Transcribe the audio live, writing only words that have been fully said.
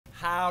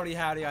Howdy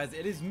guys,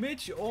 it is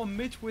Mitch or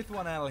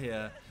MitchWithOneL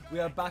here.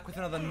 We are back with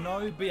another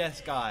no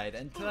BS guide,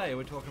 and today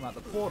we're talking about the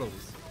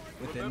portals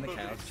within the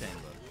Chaos Chamber.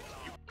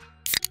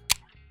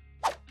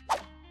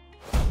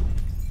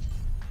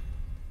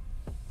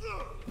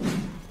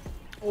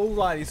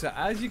 Alrighty, so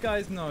as you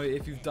guys know,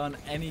 if you've done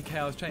any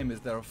Chaos Chambers,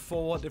 there are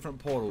 4 different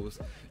portals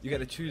you get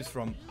to choose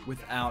from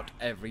without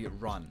every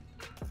run.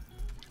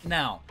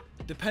 Now,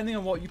 depending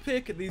on what you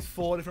pick, these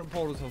 4 different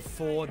portals have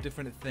 4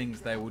 different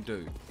things they will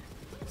do.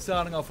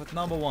 Starting off with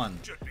number 1,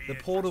 the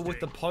portal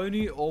with the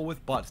pony or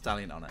with butt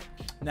stallion on it.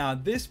 Now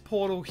this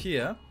portal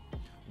here,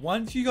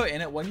 once you go in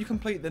it, when you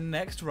complete the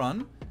next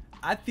run,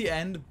 at the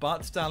end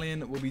butt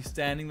stallion will be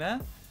standing there,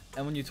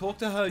 and when you talk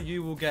to her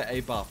you will get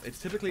a buff.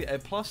 It's typically a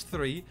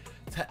 +3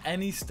 to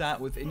any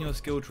stat within your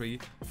skill tree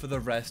for the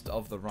rest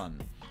of the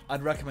run.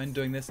 I'd recommend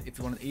doing this if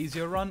you want an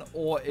easier run,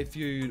 or if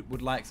you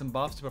would like some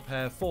buffs to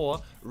prepare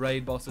for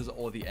raid bosses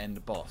or the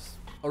end boss.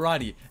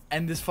 Alrighty,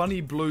 and this funny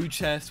blue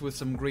chest with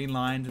some green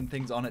lines and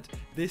things on it,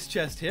 this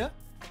chest here,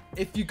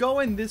 if you go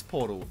in this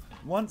portal,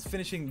 once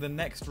finishing the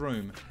next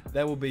room,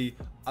 there will be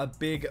a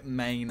big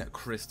main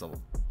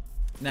crystal.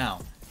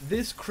 Now,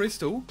 this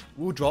crystal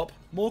will drop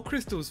more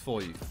crystals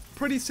for you.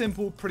 Pretty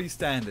simple, pretty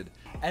standard.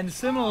 And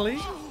similarly,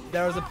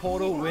 there is a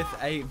portal with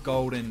a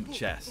golden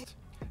chest.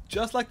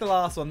 Just like the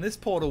last one, this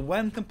portal,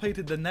 when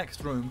completed the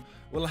next room,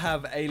 will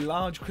have a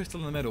large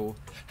crystal in the middle.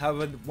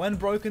 However, when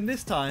broken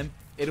this time,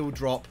 it'll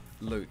drop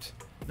loot.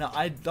 Now,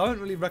 I don't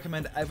really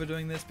recommend ever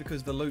doing this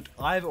because the loot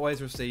I've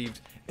always received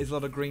is a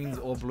lot of greens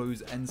or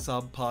blues and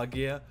subpar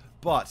gear.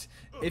 But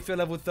if you're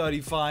level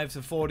 35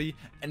 to 40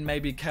 and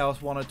maybe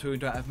Chaos 1 or 2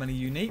 don't have many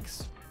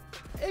uniques,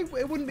 it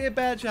wouldn't be a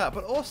bad shout.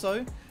 But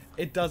also,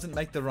 it doesn't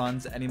make the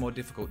runs any more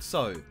difficult.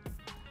 So,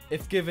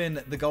 if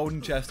given the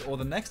golden chest or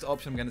the next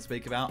option I'm going to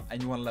speak about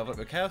and you want to level up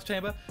your Chaos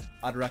Chamber,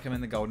 I'd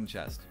recommend the golden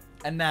chest.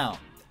 And now,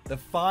 the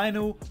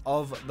final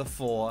of the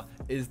 4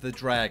 is the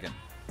dragon.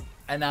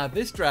 And now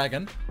this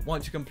dragon,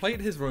 once you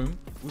complete his room,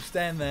 will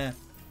stand there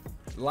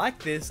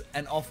like this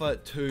and offer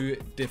 2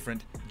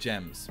 different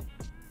gems.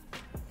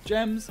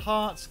 Gems,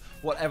 hearts,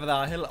 whatever they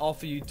are, he'll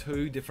offer you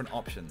 2 different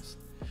options.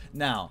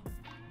 Now,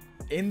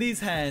 in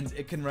these hands,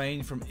 it can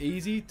range from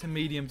easy to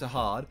medium to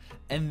hard,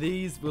 and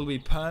these will be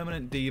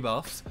permanent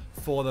debuffs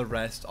for the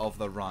rest of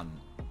the run.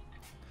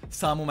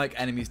 Some will make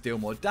enemies deal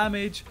more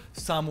damage,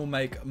 some will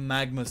make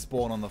magma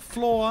spawn on the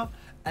floor,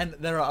 and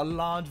there are a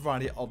large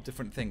variety of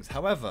different things.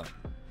 However,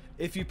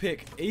 if you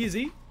pick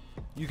easy,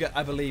 you get,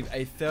 I believe,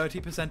 a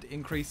 30%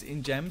 increase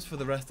in gems for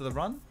the rest of the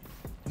run.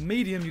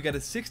 Medium, you get a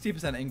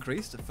 60%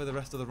 increase for the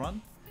rest of the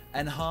run.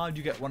 And hard,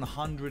 you get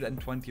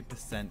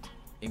 120%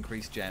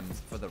 increased gems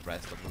for the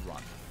rest of the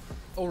run.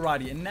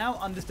 Alrighty, and now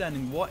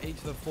understanding what each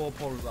of the 4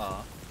 portals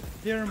are,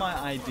 here are my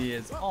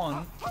ideas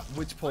on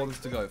which portals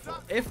to go for.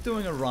 If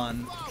doing a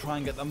run to try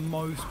and get the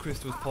most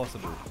crystals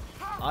possible,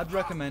 I'd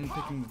recommend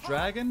picking the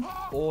dragon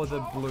or the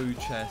blue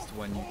chest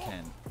when you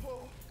can.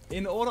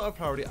 In order of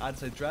priority, I'd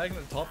say dragon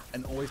at the top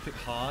and always pick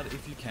hard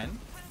if you can.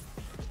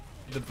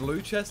 The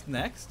blue chest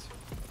next.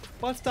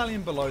 Butt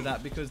stallion below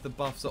that because the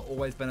buffs are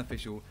always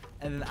beneficial.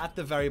 And then at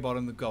the very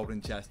bottom, the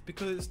golden chest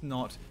because it's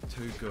not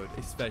too good,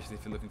 especially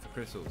if you're looking for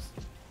crystals.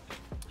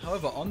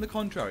 However, on the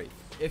contrary,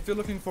 if you're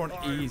looking for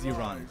an easy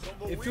run,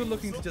 if you're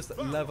looking to just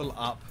level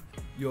up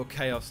your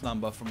chaos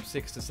number from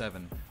 6 to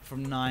 7,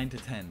 from 9 to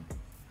 10,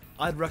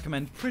 I'd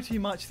recommend pretty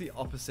much the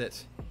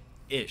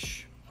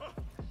opposite-ish.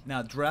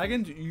 Now,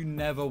 dragons you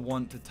never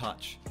want to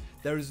touch.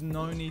 There is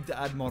no need to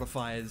add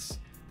modifiers.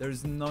 There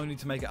is no need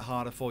to make it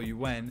harder for you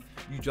when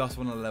you just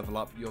want to level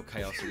up your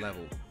chaos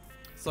level.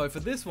 So for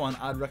this one,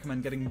 I'd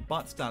recommend getting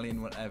butt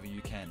stallion whenever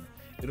you can.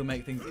 It'll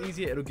make things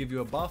easier, it'll give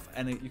you a buff,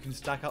 and you can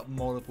stack up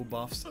multiple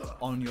buffs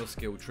on your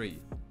skill tree.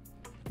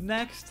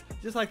 Next,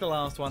 just like the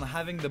last one,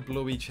 having the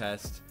bluey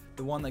chest,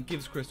 the one that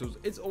gives crystals,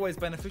 it's always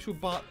beneficial,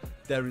 but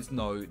there is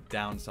no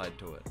downside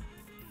to it.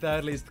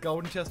 Thirdly is the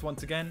golden chest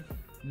once again.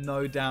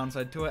 No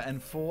downside to it.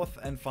 And fourth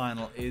and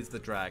final is the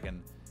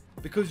dragon.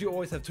 Because you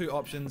always have 2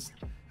 options,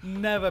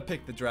 never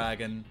pick the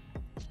dragon.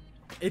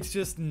 It's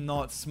just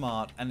not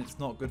smart and it's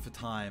not good for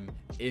time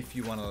if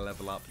you want to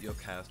level up your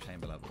Chaos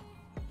Chamber level.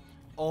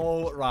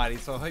 Alrighty,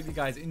 so I hope you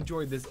guys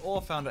enjoyed this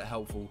or found it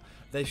helpful.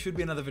 There should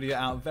be another video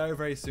out very,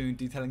 very soon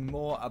detailing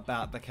more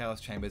about the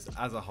Chaos Chambers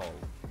as a whole.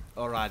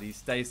 Alrighty,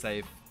 stay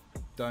safe,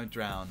 don't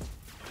drown,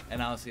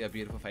 and I'll see your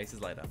beautiful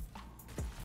faces later.